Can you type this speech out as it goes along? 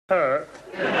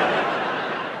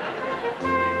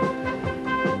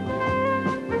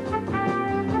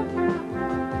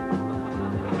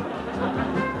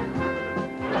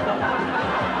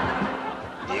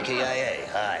UKIA,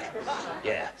 hi.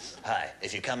 Yeah, hi.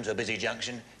 If you come to a busy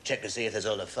junction, check to see if there's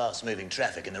all the fast-moving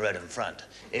traffic in the road in front.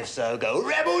 If so, go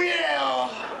rebel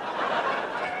yell!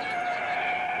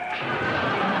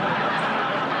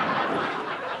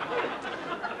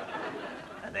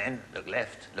 And then look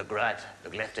left, look right,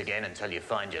 look left again until you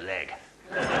find your leg.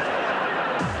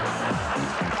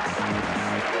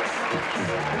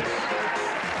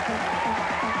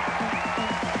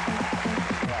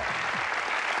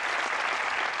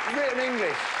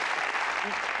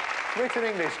 Written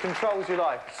English controls your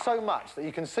life so much that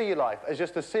you can see your life as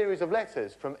just a series of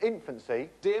letters from infancy.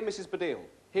 Dear Mrs. Baddiel,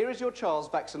 here is your child's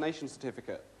vaccination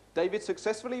certificate. David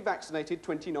successfully vaccinated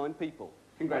 29 people.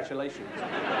 Congratulations.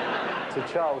 To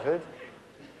childhood.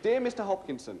 Dear Mr.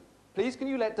 Hopkinson, please can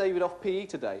you let David off PE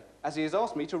today, as he has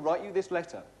asked me to write you this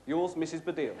letter. Yours, Mrs.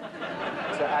 Baddiel.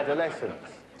 To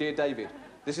adolescence. Dear David,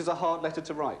 this is a hard letter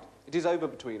to write. It is over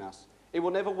between us. It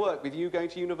will never work with you going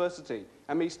to university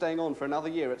and me staying on for another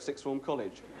year at Sixth Form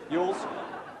College. Yours,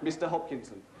 Mr.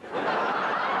 Hopkinson.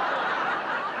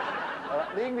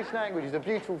 The English language is a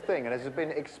beautiful thing and has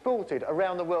been exported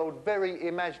around the world very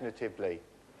imaginatively.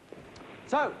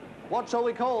 So, what shall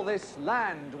we call this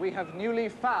land we have newly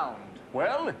found?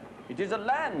 Well, it is a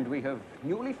land we have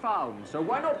newly found, so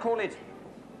why not call it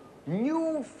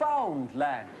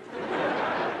Newfoundland?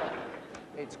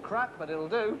 It's crap, but it'll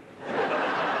do.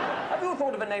 Have you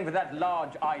thought of a name for that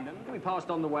large island we passed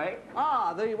on the way?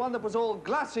 Ah, the one that was all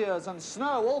glaciers and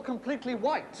snow, all completely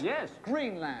white. Yes.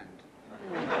 Greenland.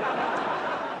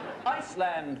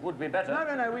 Iceland would be better.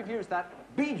 No, we've used that.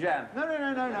 Bijam. No.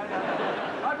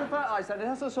 I prefer Iceland. It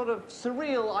has a sort of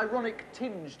surreal, ironic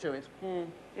tinge to it.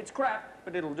 It's crap,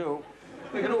 but it'll do.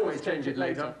 We can always change it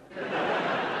later.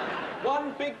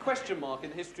 One big question mark in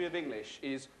the history of English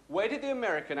is, where did the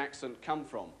American accent come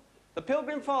from? The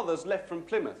Pilgrim Fathers left from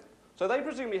Plymouth, so they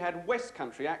presumably had West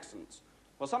Country accents.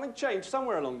 Well, something changed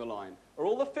somewhere along the line, or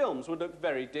all the films would look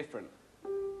very different.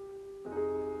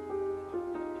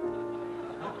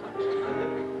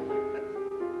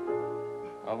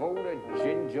 Of all the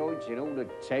gin joints in all the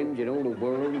Thames in all the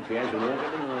world, she has a walk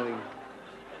in the morning.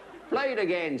 Play it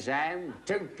again, Sam.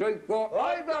 2, 3, 4.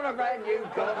 I've got a brand new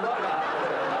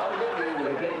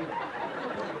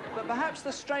But perhaps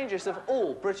the strangest of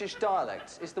all British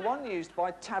dialects is the one used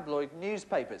by tabloid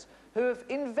newspapers, who have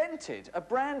invented a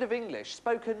brand of English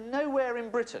spoken nowhere in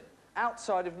Britain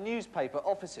outside of newspaper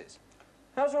offices.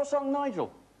 How's your son,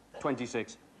 Nigel?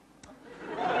 26.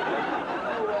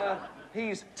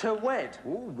 He's to wed.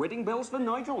 Ooh, wedding bells for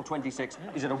Nigel, 26.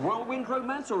 Is it a whirlwind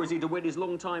romance, or is he to wed his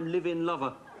long-time live-in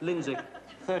lover, Lindsay,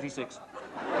 36?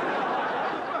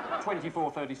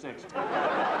 24, 36.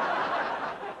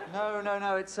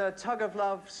 No, it's a tug of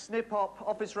love, snip-hop,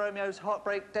 office Romeos,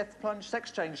 heartbreak, death plunge,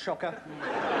 sex change shocker.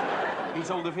 He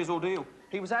told of his ordeal.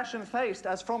 He was ashen-faced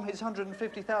as from his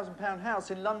 £150,000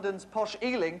 house in London's posh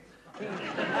Ealing,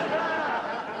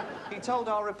 he told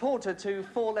our reporter to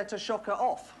four-letter shocker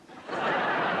off.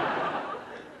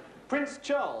 Prince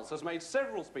Charles has made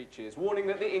several speeches warning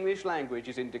that the English language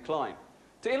is in decline.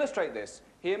 To illustrate this,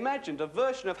 he imagined a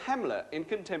version of Hamlet in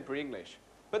contemporary English.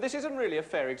 But this isn't really a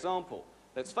fair example.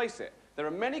 Let's face it, there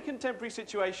are many contemporary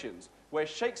situations where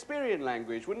Shakespearean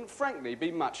language wouldn't frankly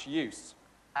be much use.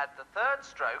 At the third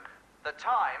stroke, the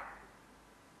time,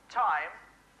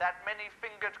 that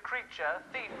many-fingered creature,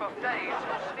 thief of days,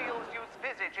 who steals youth's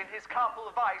visage in his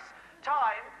carpal vice,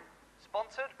 time,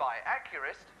 sponsored by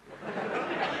Accurist,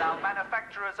 now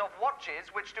manufacturers of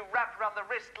watches which do wrap round the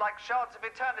wrist like shards of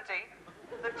eternity,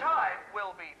 the time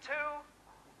will be to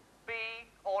be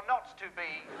or not to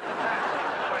be. That is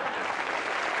the question.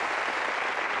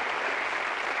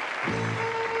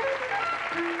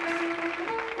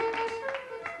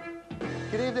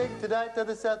 Good evening. Tonight on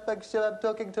the South Bank Show, I'm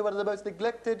talking to one of the most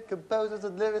neglected composers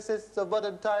and lyricists of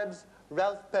modern times,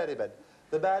 Ralph Perryman,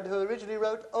 the man who originally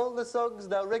wrote all the songs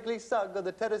now regularly sung on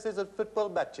the terraces of football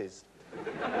matches.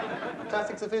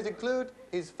 Classics of his include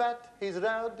He's Fat, He's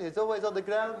Round, He's Always on the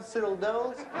Ground, Cyril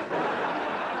Knowles.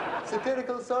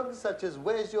 Satirical songs such as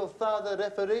Where's Your Father,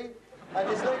 Referee? And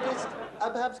his latest,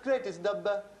 and perhaps greatest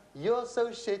number, You're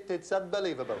So Shit, It's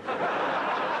Unbelievable.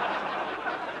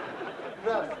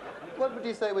 Ralph, what would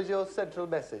you say was your central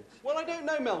message? Well, I don't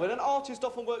know, Melvin. An artist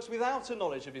often works without a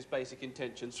knowledge of his basic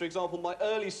intentions. For example, my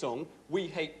early song, We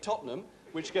Hate Tottenham,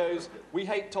 which goes, we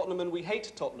hate Tottenham and we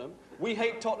hate Tottenham. We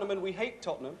hate Tottenham and we hate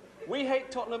Tottenham. We hate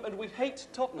Tottenham and we hate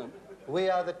Tottenham. We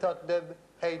are the Tottenham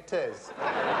haters.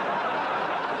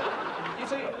 You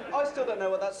see, I still don't know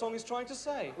what that song is trying to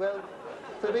say. Well,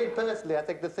 for me personally, I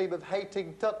think the theme of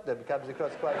hating Tottenham comes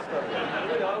across quite strongly.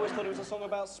 Really, I always thought it was a song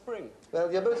about spring.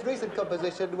 Well, your most recent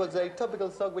composition was a topical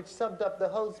song which summed up the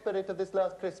whole spirit of this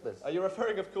last Christmas. You're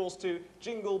referring, of course, to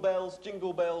Jingle Bells,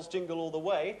 Jingle All the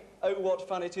Way. Oh, what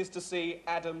fun it is to see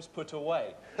Adams put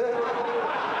away.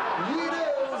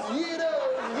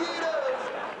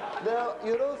 Now,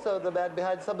 you're also the man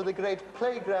behind some of the great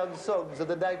playground songs of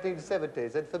the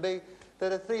 1970s, and for me,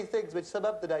 there are three things which sum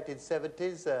up the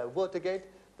 1970s, Watergate,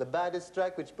 the miners'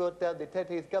 strike which brought down the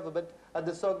 10th government, and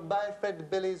the song My Friend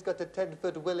Billy's Got a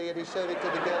 10-foot willy and he showed it to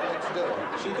the girl next door.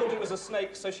 She thought it was a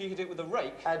snake, so she hit it with a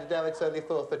rake. And now it's only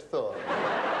 4'4".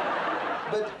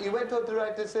 But you went on to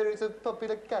write a series of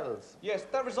popular carols. Yes,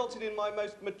 that resulted in my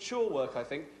most mature work, I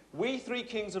think. We Three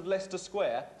Kings of Leicester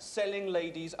Square, selling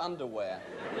ladies' underwear.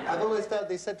 I've always found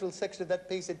the central section of that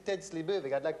piece intensely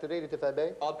moving. I'd like to read it if I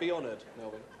may. I'd be honoured,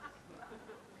 Melvin.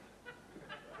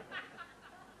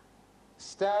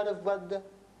 Star of wonder,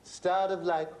 star of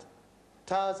light,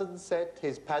 Tarzan set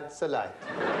his pants alight.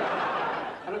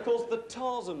 And of course, the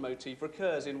Tarzan motif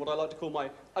recurs in what I like to call my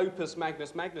opus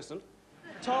magnus magnusum.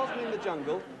 Tarzan in the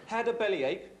jungle, had a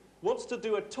bellyache, wants to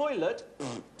do a toilet,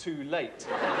 too late.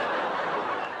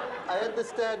 I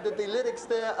understand that the lyrics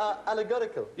there are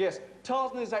allegorical. Yes,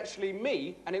 Tarzan is actually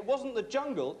me, and it wasn't the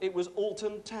jungle, it was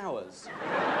Alton Towers.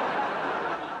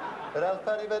 Ralph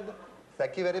Perryman,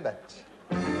 thank you very much.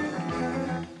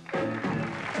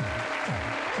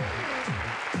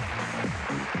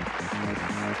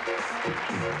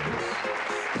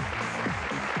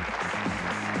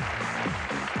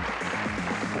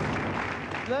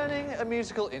 Learning a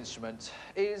musical instrument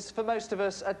is, for most of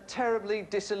us, a terribly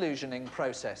disillusioning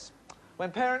process. When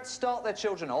parents start their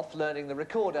children off learning the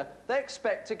recorder, they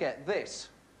expect to get this.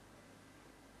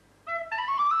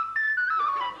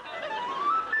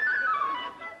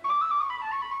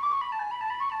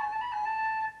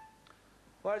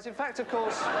 Whereas, in fact, of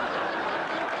course...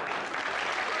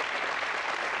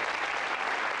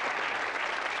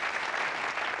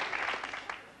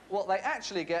 what they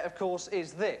actually get, of course,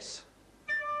 is this.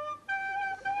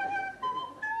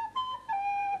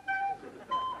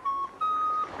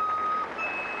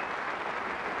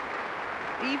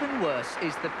 Even worse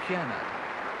is the piano.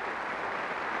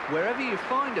 Wherever you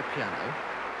find a piano,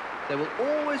 there will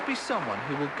always be someone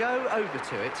who will go over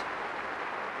to it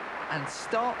and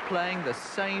start playing the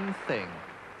same thing.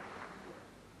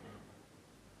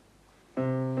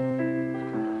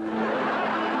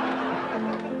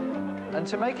 And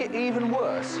to make it even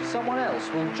worse, someone else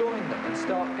will join them and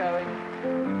start going...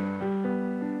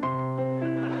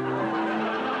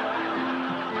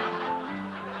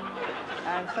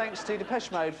 And thanks to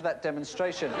Depeche Mode for that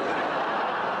demonstration.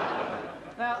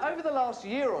 Now, over the last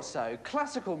year or so,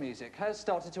 classical music has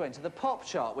started to enter the pop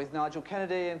chart, with Nigel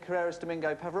Kennedy and Carreras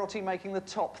Domingo Pavarotti making the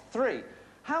top 3.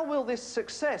 How will this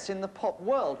success in the pop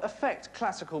world affect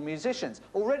classical musicians?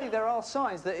 Already there are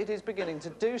signs that it is beginning to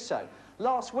do so.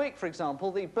 Last week, for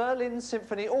example, the Berlin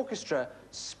Symphony Orchestra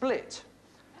split.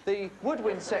 The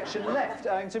woodwind section left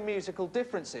owing to musical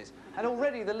differences. And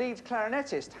already the lead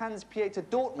clarinetist, Hans-Peter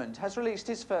Dortmund, has released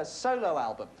his first solo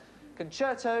album,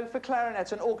 Concerto for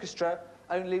Clarinet and Orchestra,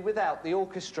 only without the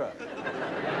orchestra.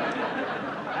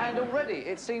 And already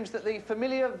it seems that the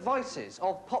familiar vices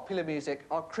of popular music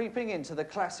are creeping into the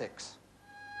classics.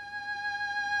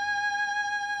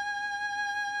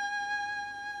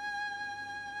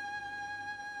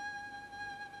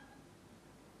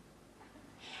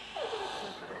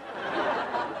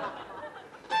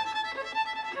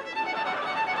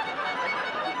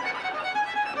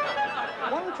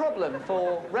 Problem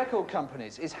for record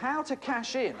companies is how to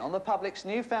cash in on the public's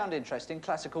newfound interest in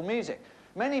classical music.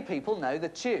 Many people know the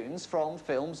tunes from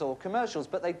films or commercials,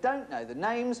 but they don't know the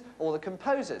names or the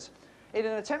composers. In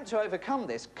an attempt to overcome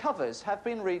this, covers have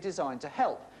been redesigned to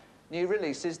help. New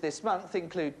releases this month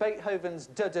include Beethoven's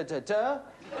Da-Da-Da-Da,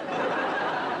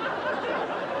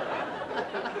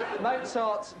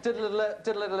 Mozart's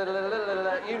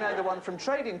Da-Da-Da-Da-Da, you know the one from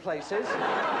Trading Places,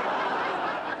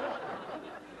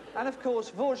 and, of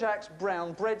course, Dvorak's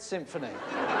Brown Bread Symphony.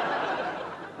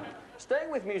 Staying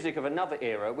with music of another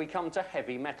era, we come to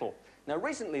heavy metal. Now,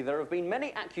 recently, there have been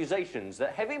many accusations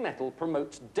that heavy metal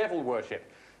promotes devil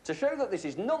worship. To show that this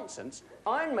is nonsense,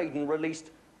 Iron Maiden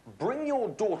released Bring Your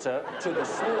Daughter to the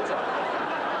Slaughter,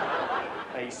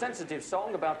 a sensitive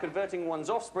song about converting one's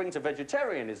offspring to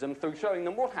vegetarianism through showing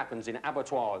them what happens in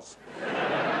abattoirs.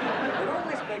 But all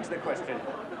this begs the question,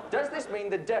 does this mean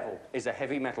the devil is a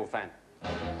heavy metal fan? Will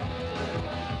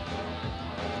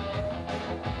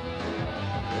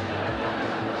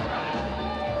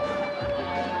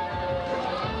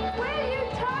you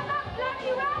turn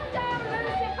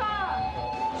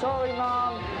Sorry,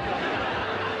 Mum.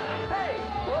 Hey,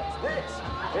 what's this?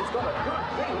 It's got a good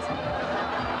beat.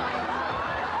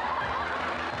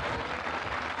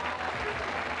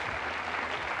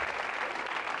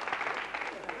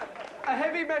 A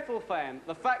heavy metal fan,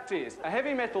 the fact is, a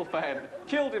heavy metal fan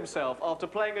killed himself after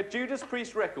playing a Judas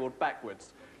Priest record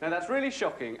backwards. Now that's really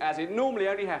shocking, as it normally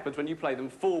only happens when you play them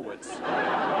forwards.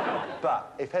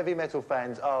 But if heavy metal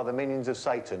fans are the minions of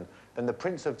Satan, then the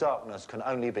Prince of Darkness can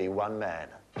only be one man.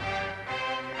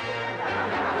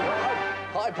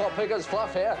 Hi, Pop Pickers,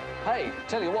 Fluff here. Hey,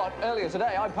 tell you what, earlier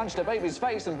today I punched a baby's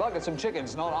face and buggered some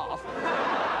chickens, not half.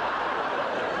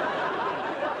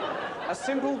 A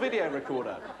simple video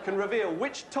recorder can reveal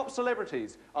which top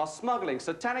celebrities are smuggling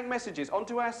satanic messages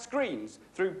onto our screens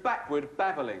through backward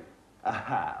babbling.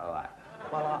 Aha, all right.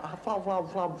 Well,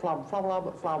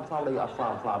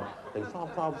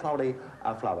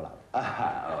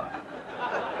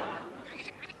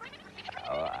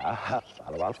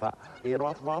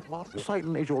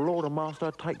 Satan is your Lord and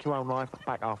Master. Take your own life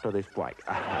back after this break.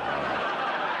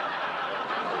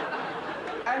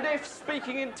 And if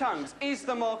speaking in tongues is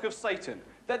the mark of Satan,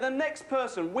 then the next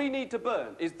person we need to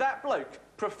burn is that bloke,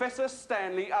 Professor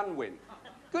Stanley Unwin.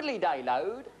 Goodly day,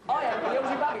 load. I am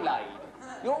Beelzebub laid.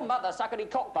 Your mother suckety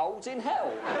cockbolds in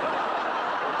hell.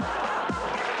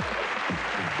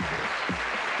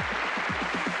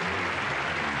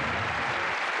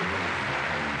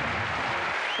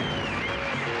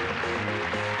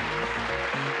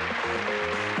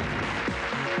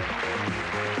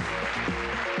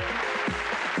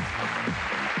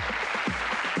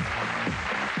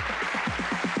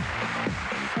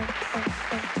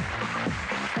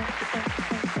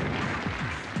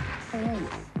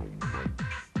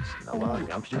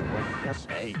 I'm sure what you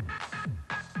say.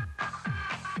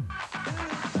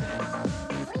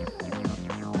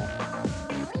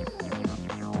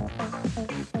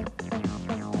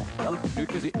 Well, nu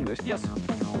is it English, yes.